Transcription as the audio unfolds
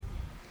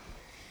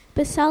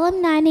But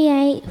Psalm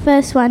 98,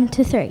 verse 1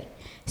 to 3.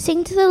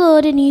 Sing to the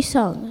Lord a new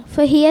song,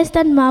 for he has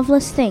done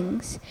marvelous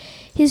things.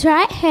 His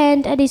right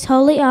hand and his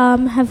holy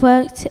arm have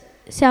worked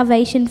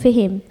salvation for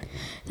him.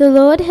 The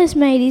Lord has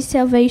made his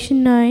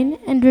salvation known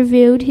and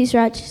revealed his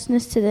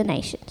righteousness to the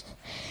nations.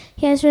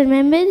 He has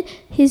remembered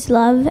his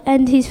love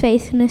and his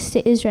faithfulness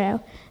to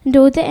Israel, and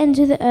all the ends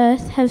of the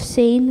earth have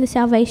seen the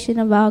salvation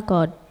of our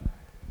God.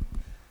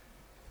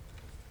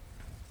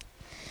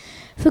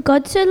 For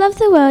God so loved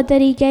the world that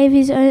he gave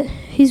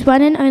his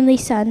one and only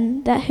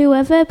Son, that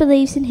whoever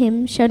believes in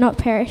him shall not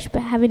perish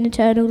but have an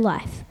eternal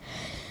life.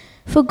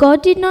 For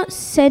God did not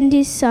send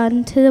his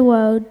Son to the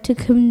world to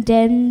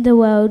condemn the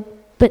world,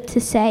 but to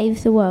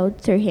save the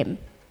world through him.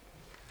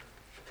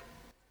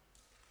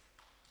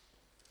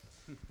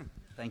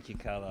 Thank you,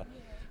 Carla.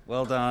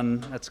 Well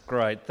done. That's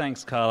great.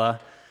 Thanks,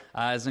 Carla.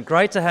 It's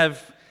great to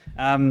have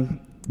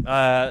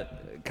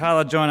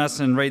Carla join us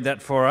and read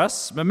that for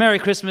us. But Merry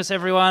Christmas,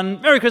 everyone.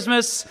 Merry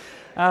Christmas.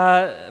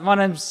 My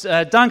name's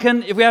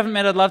Duncan. If we haven't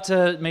met, I'd love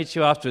to meet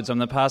you afterwards. I'm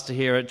the pastor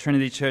here at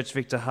Trinity Church,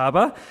 Victor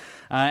Harbour.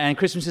 And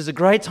Christmas is a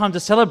great time to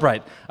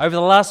celebrate. Over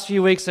the last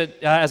few weeks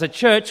as a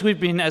church, we've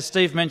been, as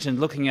Steve mentioned,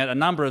 looking at a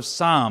number of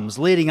psalms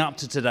leading up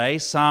to today,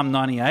 Psalm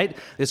 98,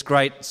 this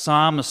great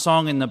psalm, a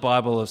song in the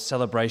Bible of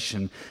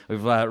celebration.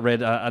 We've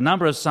read a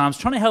number of psalms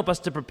trying to help us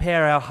to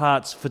prepare our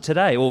hearts for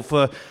today, or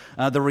for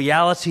the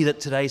reality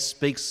that today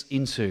speaks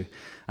into.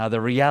 The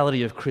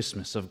reality of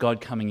Christmas, of God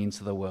coming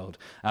into the world.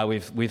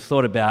 We've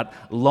thought about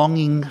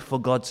longing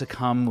for God to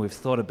come. We've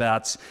thought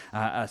about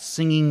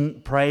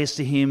singing praise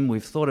to him.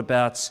 We've thought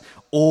about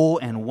awe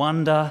and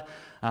wonder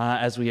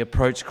as we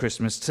approach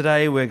Christmas.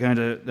 Today we're going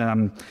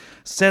to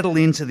settle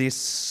into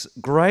this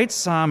great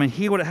psalm and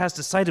hear what it has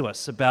to say to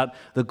us about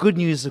the good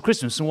news of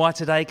Christmas and why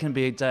today can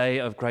be a day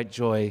of great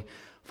joy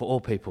for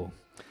all people.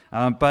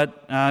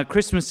 But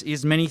Christmas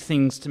is many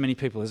things to many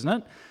people, isn't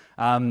it?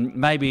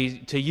 Maybe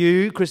to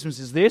you, Christmas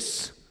is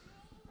this.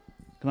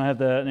 Can I have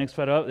the next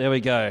photo up? There we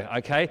go.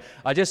 Okay.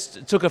 I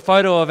just took a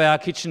photo of our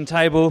kitchen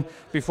table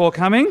before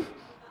coming.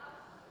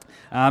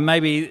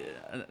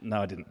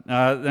 No, I didn't.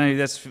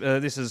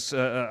 This is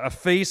a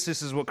feast.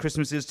 This is what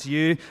Christmas is to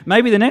you.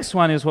 Maybe the next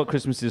one is what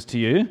Christmas is to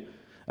you.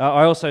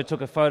 I also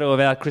took a photo of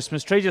our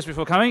Christmas tree just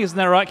before coming. Isn't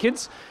that right,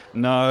 kids?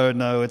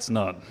 No, it's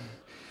not.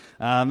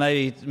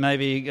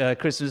 Maybe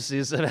Christmas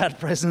is about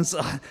presents.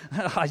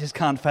 I just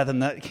can't fathom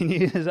that. Can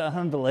you? It's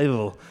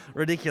unbelievable.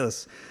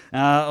 Ridiculous.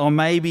 Or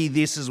maybe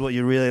this is what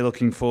you're really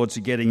looking forward to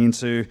getting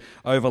into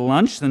over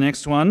lunch. The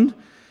next one,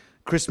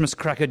 Christmas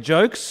cracker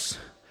jokes.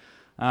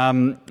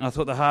 I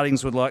thought the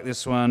Hardings would like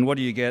this one. What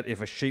do you get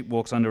if a sheep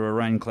walks under a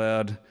rain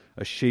cloud?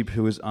 A sheep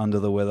who is under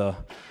the weather.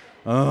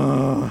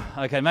 Oh,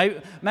 okay.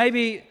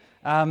 Maybe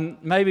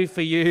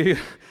for you,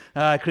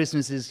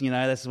 Christmas is,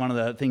 that's one of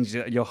the things,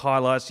 your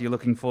highlights you're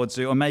looking forward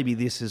to, or maybe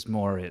this is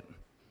more it.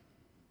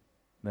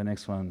 The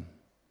next one.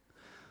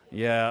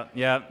 Yeah.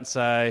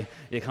 So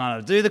you kind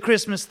of do the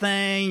Christmas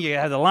thing, you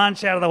have the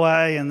lunch out of the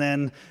way, and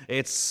then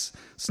it's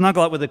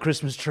snuggle up with the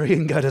Christmas tree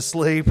and go to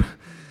sleep.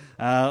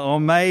 Or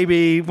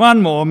maybe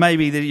one more,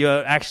 maybe that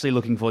you're actually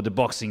looking forward to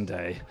Boxing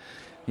Day.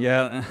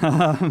 Yeah.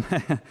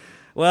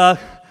 Well,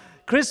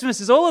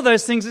 Christmas is all of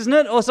those things, isn't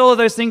it? It's all of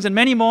those things and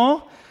many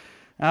more.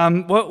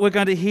 What we're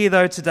going to hear,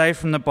 though, today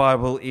from the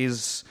Bible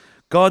is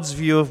God's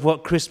view of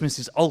what Christmas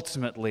is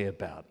ultimately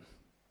about.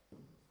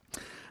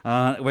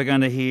 We're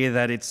going to hear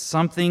that it's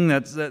something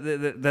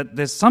that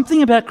there's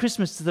something about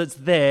Christmas that's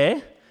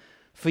there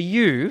for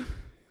you.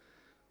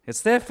 It's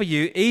there for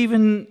you,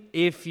 even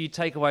if you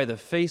take away the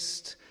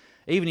feast,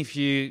 even if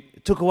you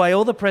took away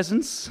all the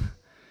presents,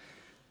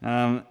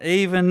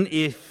 even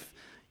if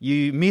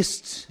you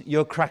missed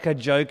your cracker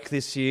joke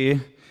this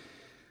year,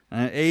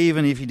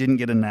 even if you didn't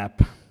get a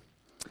nap.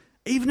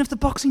 Even if the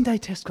Boxing Day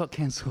test got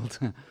cancelled.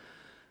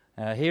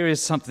 Here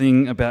is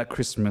something about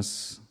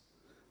Christmas,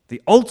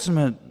 the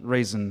ultimate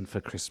reason for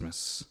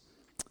Christmas,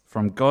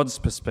 from God's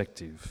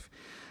perspective.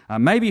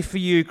 Maybe for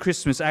you,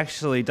 Christmas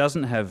actually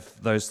doesn't have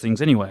those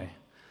things anyway.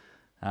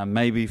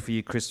 Maybe for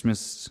you,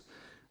 Christmas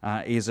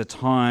is a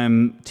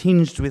time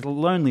tinged with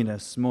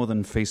loneliness more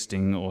than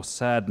feasting, or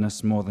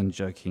sadness more than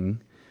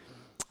joking,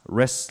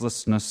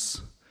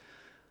 restlessness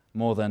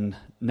more than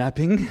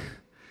napping.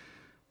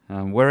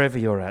 Wherever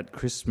you're at,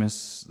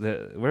 Christmas,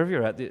 wherever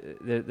you're at,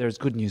 there's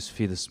good news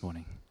for you this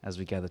morning as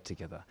we gather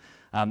together.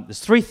 There's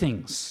three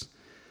things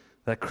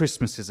that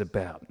Christmas is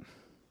about.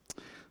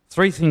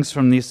 Three things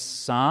from this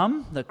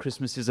psalm that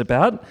Christmas is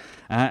about,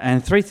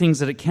 and three things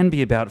that it can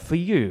be about for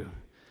you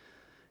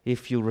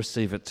if you'll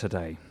receive it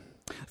today.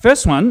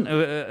 First one,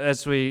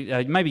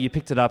 maybe you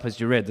picked it up as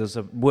you read, there's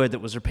a word that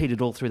was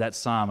repeated all through that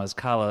psalm as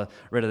Carla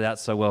read it out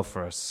so well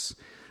for us.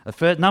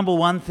 Number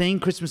one thing,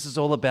 Christmas is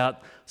all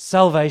about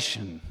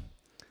salvation.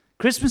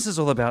 Christmas is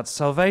all about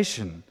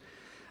salvation.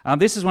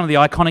 This is one of the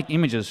iconic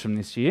images from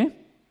this year.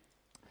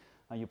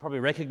 You'll probably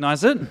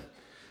recognize it.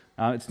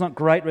 It's not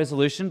great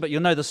resolution, but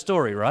you'll know the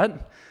story, right?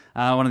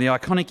 One of the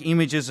iconic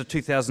images of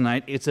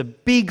 2008. It's a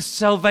big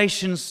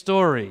salvation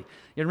story.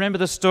 You remember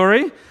the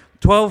story?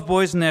 12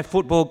 boys and their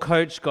football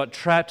coach got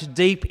trapped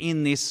deep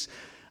in this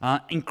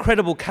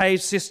incredible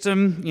cave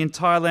system in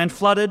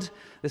Thailand,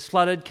 this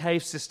flooded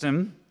cave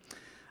system.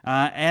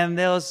 And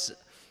there was,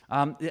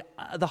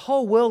 the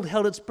whole world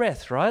held its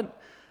breath, right?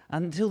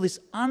 Until this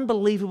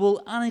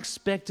unbelievable,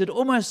 unexpected,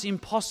 almost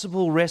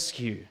impossible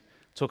rescue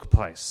took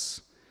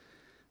place.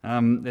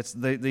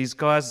 These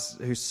guys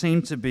who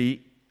seemed to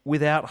be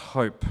without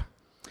hope.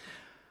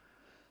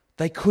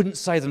 They couldn't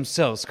save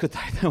themselves, could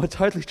they? They were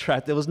totally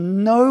trapped. There was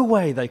no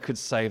way they could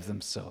save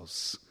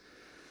themselves.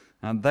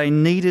 They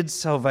needed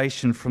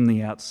salvation from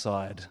the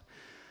outside.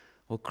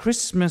 Well,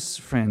 Christmas,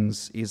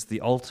 friends, is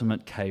the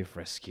ultimate cave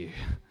rescue.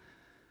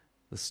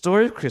 The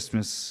story of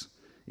Christmas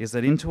is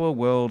that into a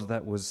world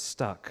that was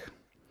stuck,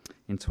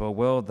 into a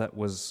world that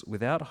was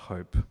without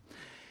hope,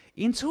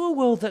 into a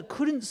world that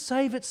couldn't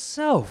save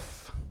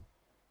itself,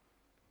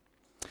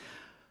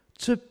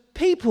 to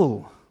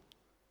people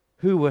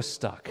who were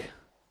stuck,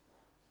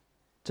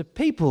 to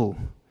people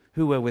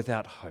who were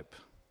without hope,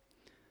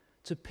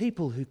 to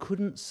people who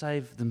couldn't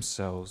save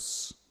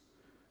themselves,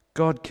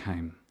 God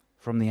came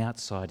from the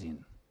outside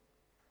in.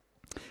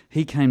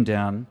 He came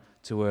down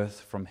to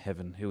earth from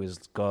heaven, who is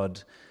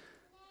God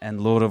and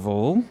Lord of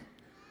all.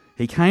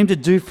 He came to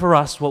do for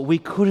us what we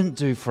couldn't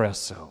do for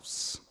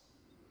ourselves.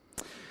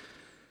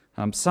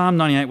 Psalm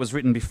 98 was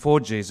written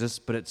before Jesus,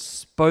 but it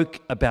spoke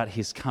about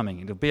his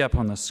coming. It'll be up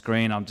on the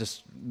screen. I'll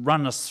just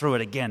run us through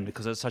it again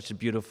because it's such a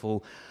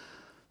beautiful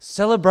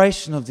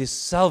celebration of this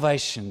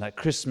salvation that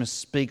Christmas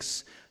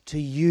speaks to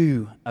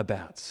you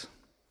about.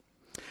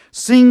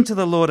 Sing to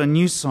the Lord a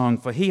new song,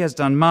 for he has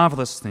done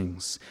marvelous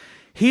things.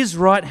 His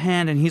right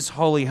hand and his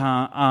holy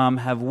arm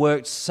have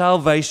worked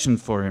salvation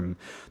for him.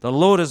 The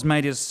Lord has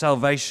made his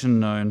salvation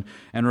known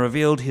and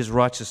revealed his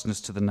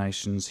righteousness to the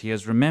nations. He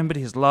has remembered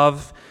his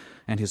love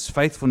and his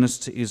faithfulness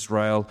to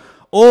Israel.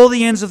 All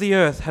the ends of the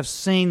earth have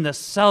seen the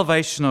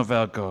salvation of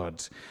our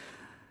God.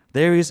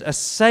 There is a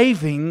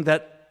saving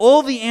that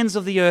all the ends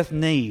of the earth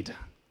need.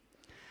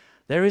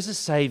 There is a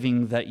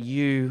saving that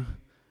you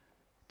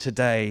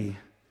today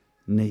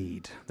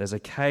need. There's a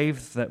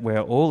cave that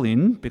we're all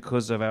in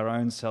because of our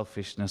own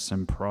selfishness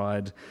and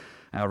pride,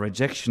 our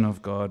rejection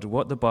of God,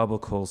 what the Bible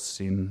calls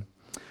sin.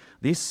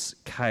 This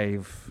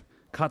cave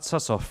cuts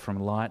us off from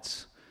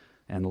light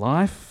and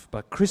life,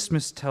 but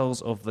Christmas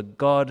tells of the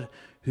God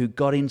who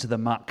got into the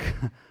muck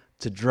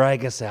to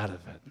drag us out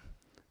of it,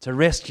 to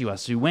rescue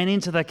us, who went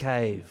into the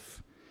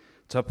cave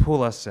to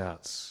pull us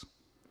out,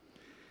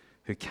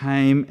 who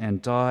came and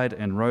died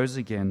and rose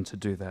again to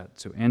do that,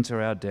 to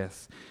enter our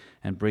death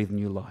and breathe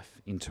new life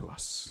into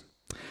us.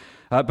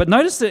 But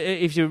notice that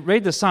if you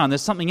read the psalm,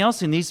 there's something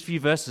else in these few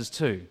verses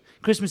too.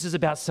 Christmas is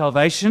about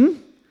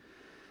salvation,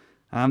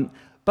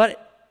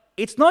 but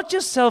it's not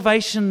just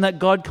salvation that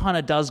God kind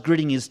of does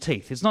gritting his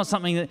teeth. It's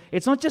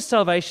not just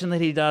salvation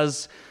that he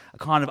does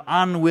kind of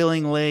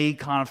unwillingly,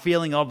 kind of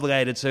feeling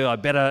obligated to, I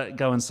better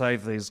go and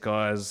save these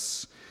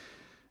guys.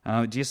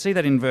 Do you see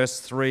that in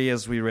verse 3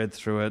 as we read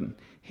through it?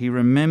 He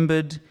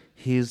remembered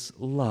his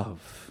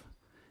love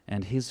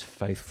and his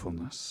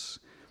faithfulness.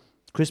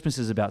 Christmas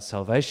is about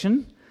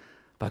salvation,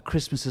 but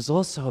Christmas is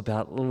also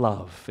about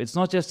love. It's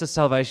not just a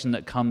salvation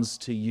that comes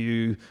to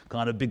you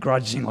kind of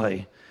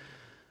begrudgingly.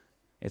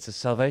 It's a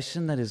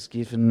salvation that is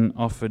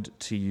offered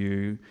to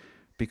you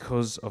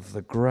because of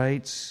the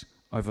great,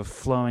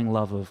 overflowing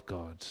love of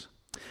God.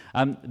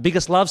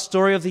 Biggest love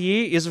story of the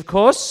year is, of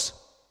course,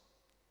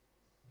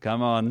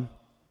 come on.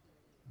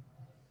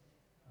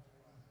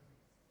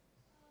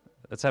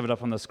 Let's have it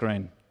up on the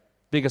screen.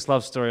 Biggest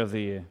love story of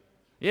the year.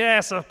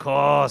 Yes, of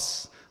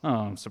course. Oh,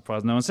 I'm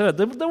surprised no one said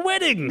it. The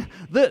wedding.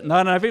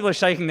 No, people are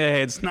shaking their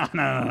heads.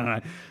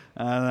 No.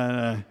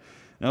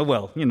 Oh,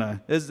 well,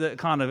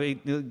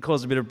 it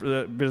caused a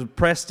bit of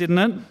press, didn't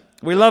it?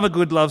 We love a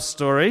good love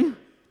story.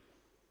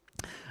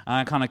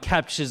 It kind of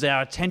captures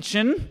our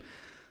attention,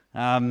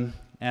 and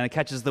it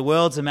catches the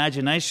world's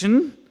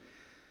imagination.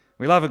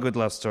 We love a good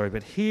love story,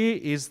 but here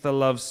is the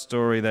love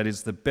story that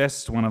is the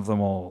best one of them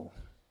all.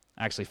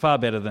 Actually, far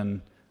better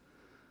than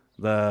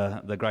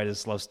the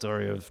greatest love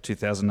story of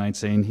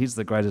 2018. Here's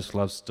the greatest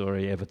love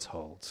story ever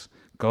told.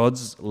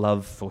 God's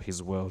love for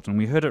his world. And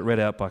we heard it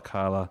read out by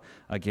Carla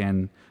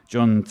again,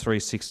 John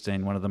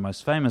 3:16, one of the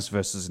most famous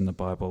verses in the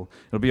Bible.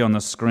 It'll be on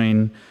the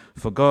screen.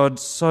 For God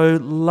so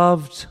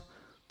loved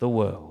the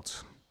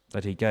world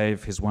that he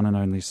gave his one and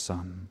only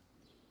Son,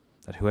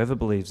 that whoever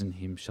believes in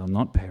him shall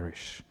not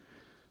perish,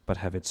 but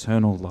have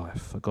eternal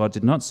life. For God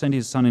did not send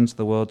his Son into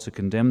the world to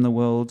condemn the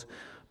world,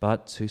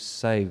 but to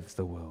save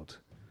the world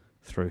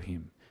through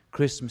him.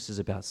 Christmas is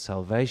about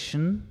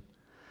salvation,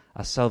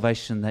 a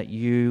salvation that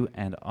you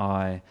and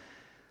I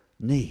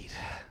need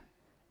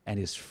and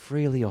is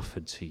freely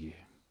offered to you.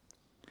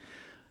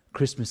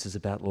 Christmas is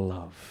about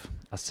love,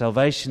 a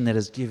salvation that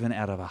is given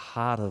out of a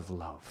heart of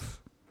love.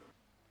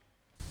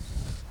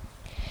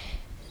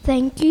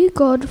 Thank you,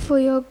 God, for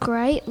your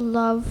great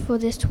love for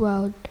this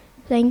world.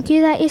 Thank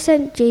you that you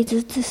sent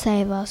Jesus to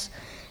save us.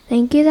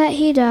 Thank you that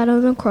he died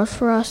on the cross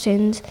for our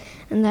sins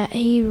and that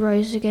he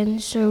rose again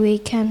so we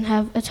can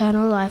have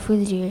eternal life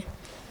with you.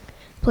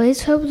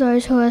 Please help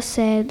those who are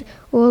sad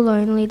or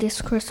lonely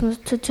this Christmas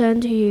to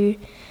turn to you.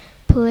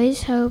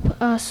 Please help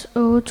us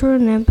all to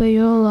remember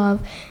your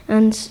love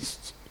and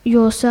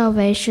your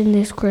salvation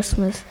this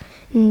Christmas.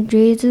 In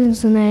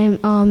Jesus' name,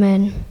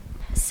 Amen.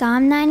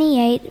 Psalm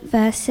 98,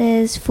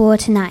 verses 4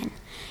 to 9.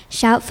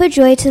 Shout for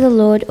joy to the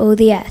Lord, all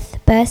the earth.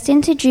 Burst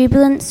into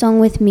jubilant song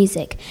with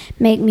music.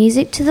 Make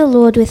music to the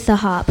Lord with the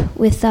harp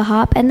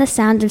and the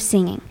sound of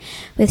singing,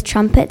 with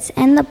trumpets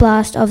and the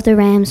blast of the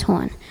ram's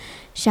horn.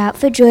 Shout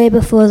for joy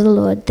before the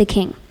Lord, the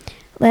King.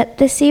 Let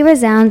the sea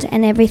resound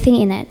and everything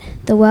in it,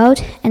 the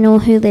world and all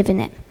who live in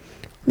it.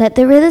 Let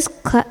the rivers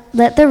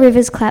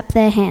clap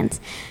their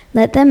hands.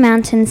 Let the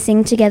mountains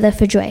sing together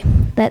for joy.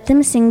 Let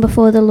them sing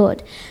before the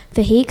Lord,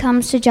 for he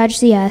comes to judge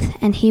the earth,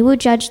 and he will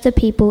judge the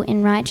people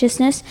in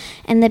righteousness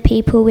and the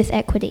people with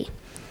equity.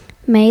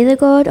 May the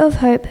God of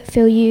hope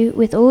fill you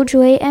with all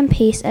joy and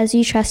peace as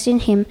you trust in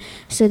him,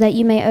 so that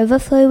you may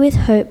overflow with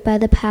hope by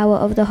the power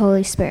of the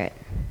Holy Spirit.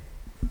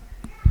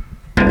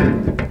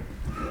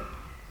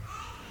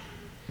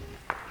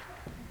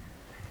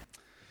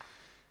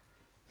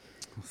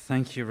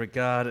 Thank you,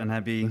 Regard and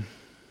Abby.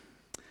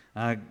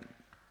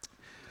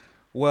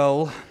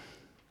 Well,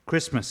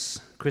 Christmas.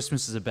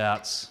 Christmas is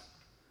about,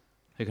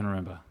 who can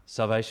remember?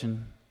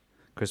 Salvation.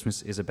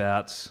 Christmas is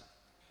about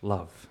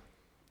love.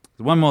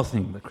 There's one more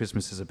thing that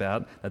Christmas is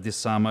about, that this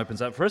psalm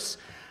opens up for us,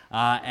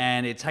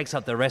 and it takes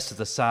up the rest of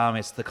the psalm.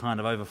 It's the kind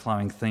of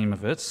overflowing theme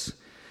of it.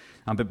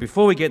 But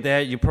before we get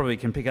there, you probably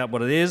can pick up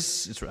what it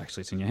is.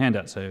 It's in your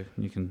handout, so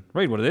you can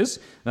read what it is.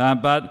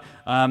 But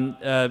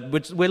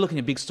we're looking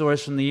at big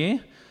stories from the year.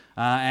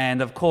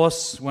 And of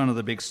course, one of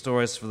the big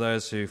stories for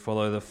those who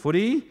follow the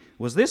footy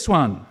was this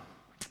one.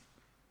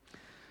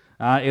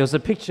 It was a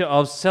picture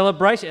of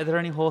celebration. Are there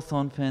any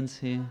Hawthorn fans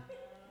here?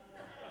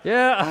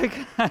 Yeah,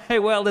 okay.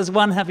 Well, there's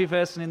one happy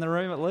person in the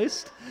room at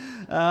least.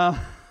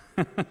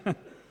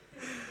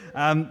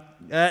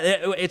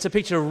 It's a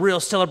picture of real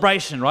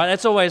celebration, right?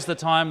 That's always the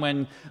time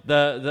when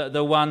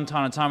the one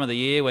time of the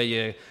year where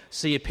you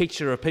see a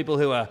picture of people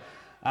who are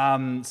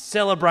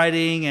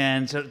celebrating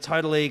and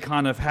totally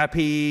kind of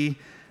happy.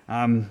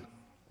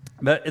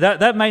 But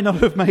that may not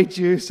have made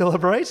you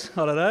celebrate.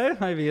 I don't know.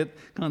 Maybe it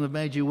kind of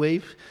made you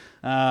weep,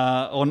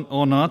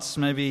 or not.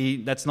 Maybe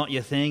that's not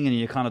your thing, and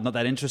you're kind of not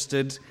that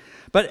interested.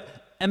 But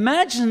I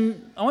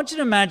want you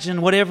to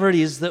imagine whatever it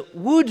is that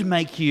would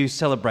make you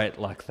celebrate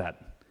like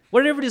that.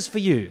 Whatever it is for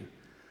you,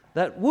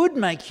 that would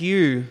make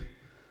you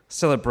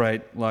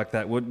celebrate like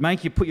that, would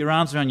make you put your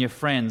arms around your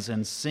friends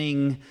and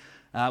sing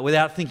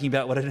without thinking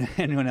about what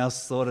anyone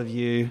else thought of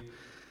you.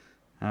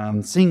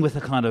 Sing with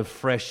a kind of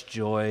fresh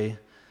joy,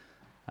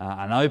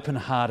 an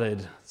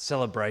open-hearted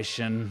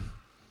celebration.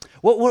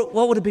 What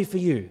would it be for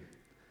you?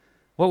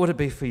 What would it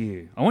be for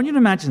you? I want you to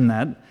imagine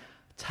that,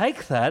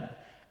 take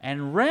that,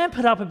 and ramp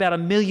it up about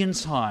 1 million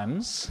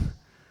times,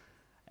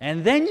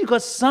 and then you've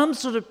got some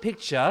sort of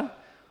picture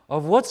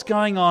of what's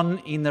going on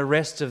in the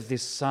rest of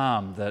this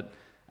psalm that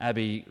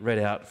Abby read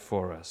out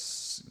for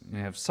us. You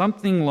have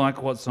something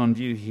like what's on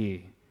view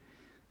here.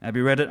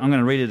 Abby read it. I'm going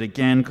to read it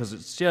again because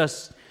it's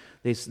just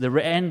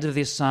the end of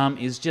this psalm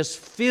is just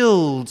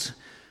filled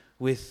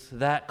with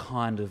that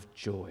kind of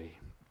joy.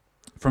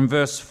 From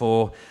verse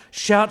 4,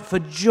 shout for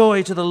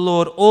joy to the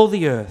Lord, all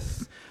the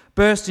earth.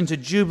 Burst into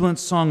jubilant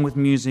song with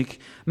music.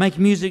 Make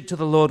music to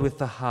the Lord with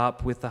the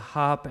harp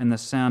and the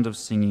sound of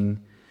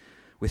singing,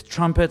 with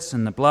trumpets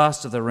and the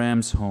blast of the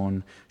ram's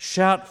horn.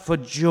 Shout for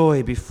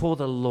joy before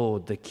the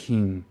Lord, the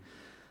King.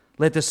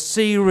 Let the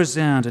sea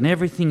resound and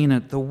everything in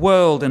it, the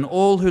world and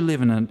all who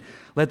live in it.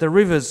 Let the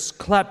rivers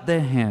clap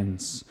their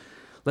hands.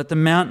 Let the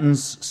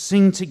mountains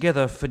sing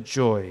together for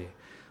joy.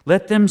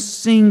 Let them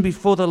sing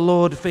before the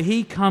Lord, for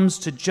he comes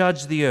to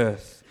judge the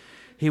earth.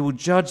 He will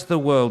judge the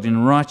world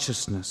in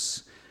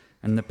righteousness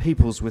and the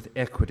peoples with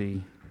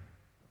equity.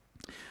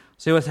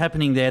 See what's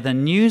happening there? The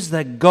news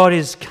that God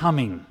is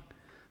coming.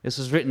 This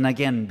was written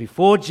again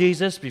before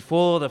Jesus,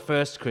 before the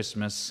first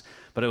Christmas,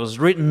 but it was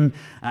written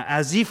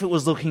as if it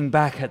was looking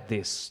back at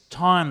this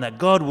time that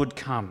God would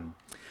come.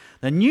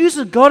 The news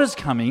that God is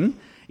coming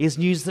is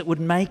news that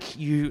would make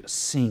you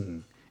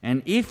sing.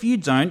 And if you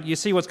don't, you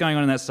see what's going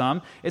on in that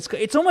psalm?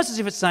 It's almost as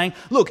if it's saying,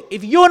 look,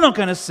 if you're not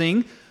going to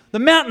sing, the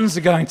mountains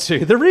are going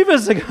to, the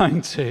rivers are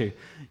going to.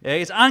 Yeah,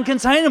 it's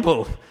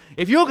uncontainable.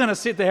 If you're going to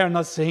sit there and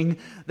not sing,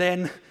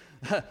 then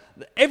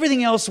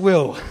everything else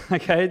will.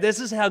 Okay, this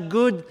is how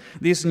good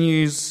this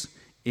news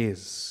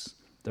is.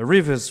 The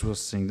rivers will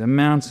sing, the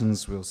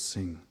mountains will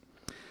sing.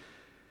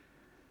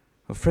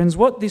 Well, friends,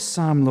 what this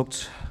psalm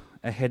looked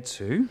ahead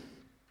to,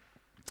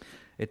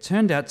 it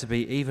turned out to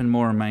be even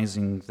more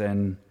amazing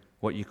than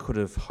what you could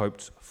have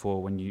hoped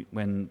for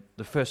when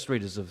the first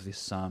readers of this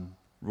psalm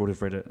would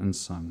have read it and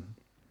sung.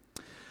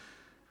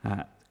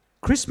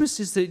 Christmas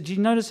is do you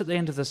notice at the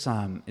end of the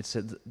psalm, it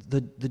said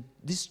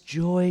this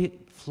joy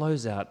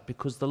flows out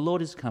because the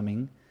Lord is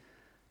coming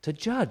to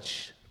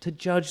judge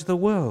the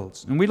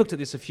world. And we looked at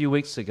this a few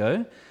weeks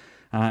ago,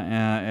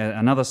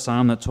 another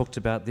psalm that talked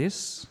about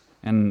this.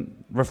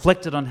 and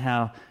reflected on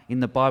how in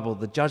the Bible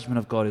the judgment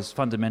of God is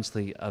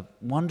fundamentally a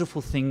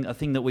wonderful thing, a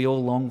thing that we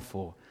all long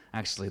for,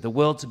 actually, the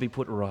world to be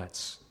put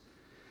right.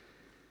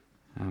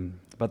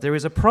 But there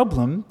is a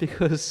problem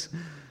because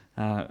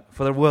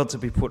for the world to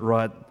be put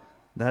right,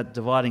 that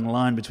dividing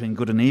line between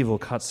good and evil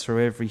cuts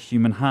through every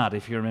human heart,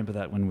 if you remember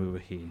that when we were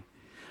here.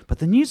 But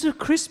the news of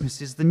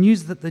Christmas is the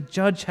news that the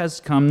judge has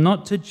come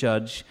not to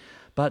judge,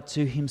 but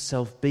to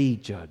himself be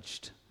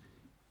judged,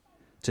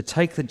 to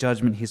take the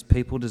judgment his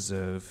people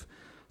deserve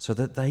so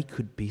that they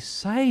could be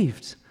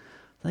saved.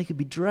 They could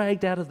be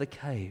dragged out of the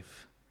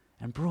cave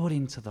and brought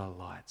into the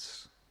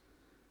lights,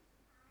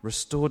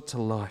 restored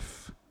to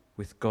life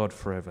with God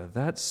forever.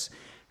 That's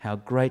how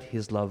great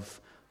his love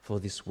for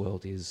this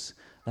world is.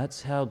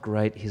 That's how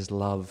great his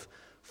love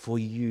for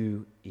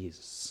you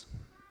is,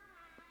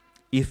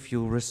 if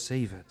you'll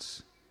receive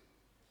it.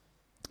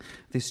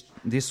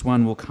 This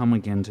one will come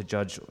again to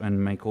judge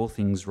and make all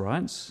things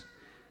right.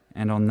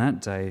 And on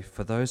that day,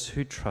 for those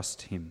who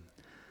trust him,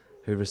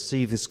 who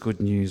receive this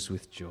good news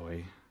with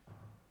joy,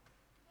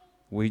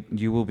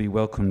 you will be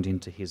welcomed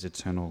into his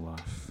eternal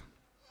life.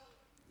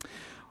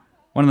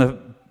 One of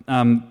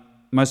the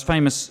most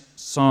famous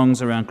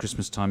songs around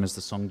Christmas time is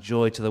the song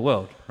Joy to the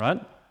World,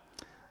 right?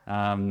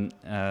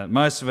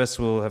 Most of us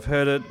will have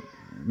heard it.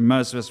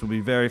 Most of us will be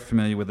very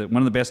familiar with it.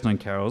 One of the best-known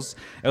carols.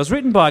 It was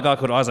written by a guy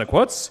called Isaac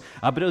Watts,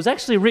 but it was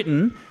actually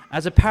written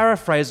as a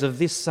paraphrase of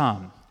this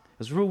psalm. It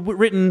was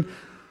written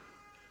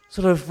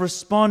sort of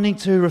responding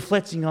to,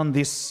 reflecting on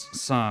this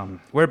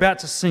psalm. We're about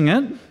to sing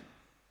it.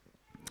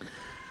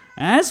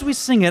 As we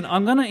sing it, I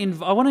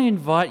want to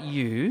invite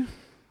you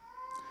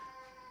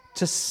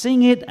to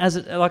sing it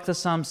like the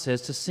psalm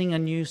says, to sing a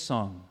new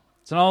song.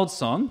 It's an old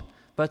song,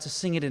 but to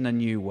sing it in a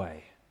new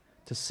way.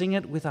 To sing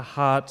it with a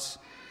heart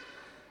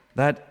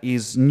that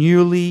is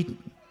newly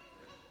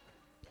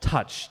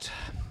touched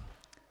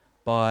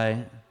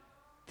by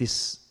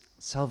this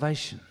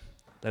salvation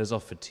that is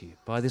offered to you,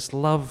 by this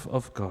love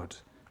of God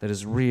that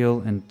is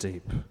real and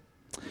deep.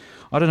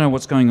 I don't know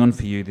what's going on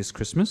for you this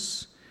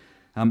Christmas.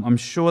 I'm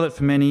sure that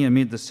for many,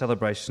 amid the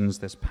celebrations,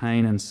 there's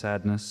pain and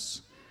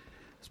sadness,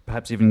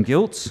 perhaps even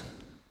guilt.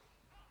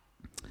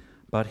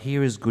 But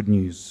here is good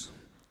news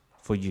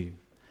for you.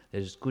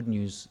 There's good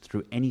news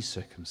through any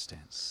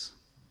circumstance.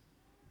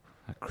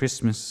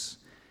 Christmas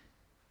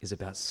is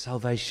about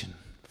salvation,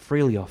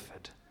 freely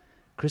offered.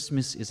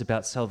 Christmas is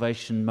about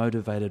salvation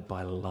motivated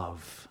by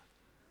love.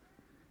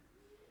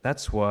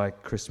 That's why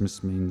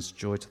Christmas means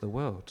joy to the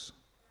world.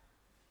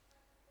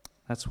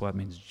 That's why it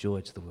means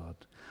joy to the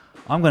world.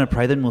 I'm going to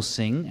pray, then we'll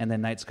sing, and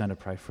then Nate's going to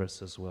pray for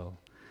us as well.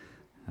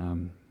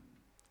 Let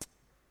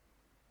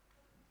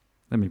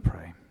me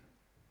pray.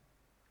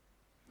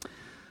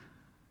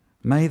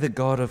 May the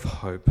God of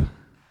hope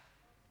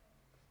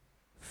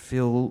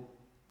fill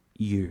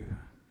you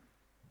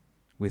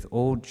with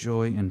all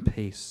joy and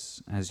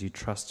peace as you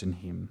trust in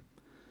him,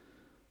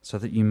 so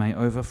that you may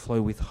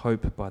overflow with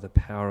hope by the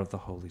power of the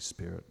Holy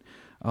Spirit.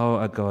 Oh,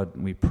 our God,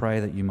 we pray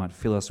that you might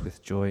fill us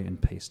with joy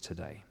and peace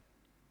today.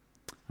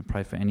 I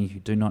pray for any who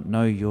do not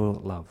know your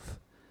love.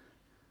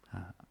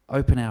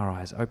 Open our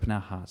eyes, open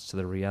our hearts to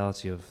the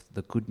reality of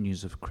the good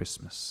news of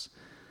Christmas,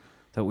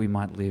 that we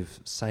might live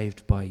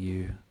saved by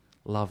you,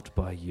 loved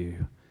by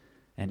you,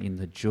 and in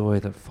the joy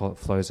that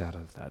flows out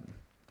of that.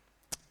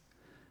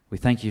 We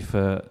thank you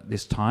for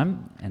this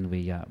time, and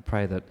we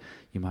pray that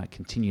you might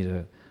continue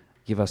to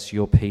give us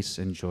your peace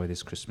and joy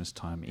this Christmas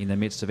time in the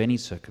midst of any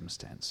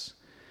circumstance.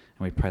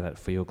 And we pray that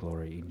for your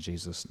glory in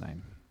Jesus'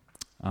 name.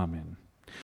 Amen.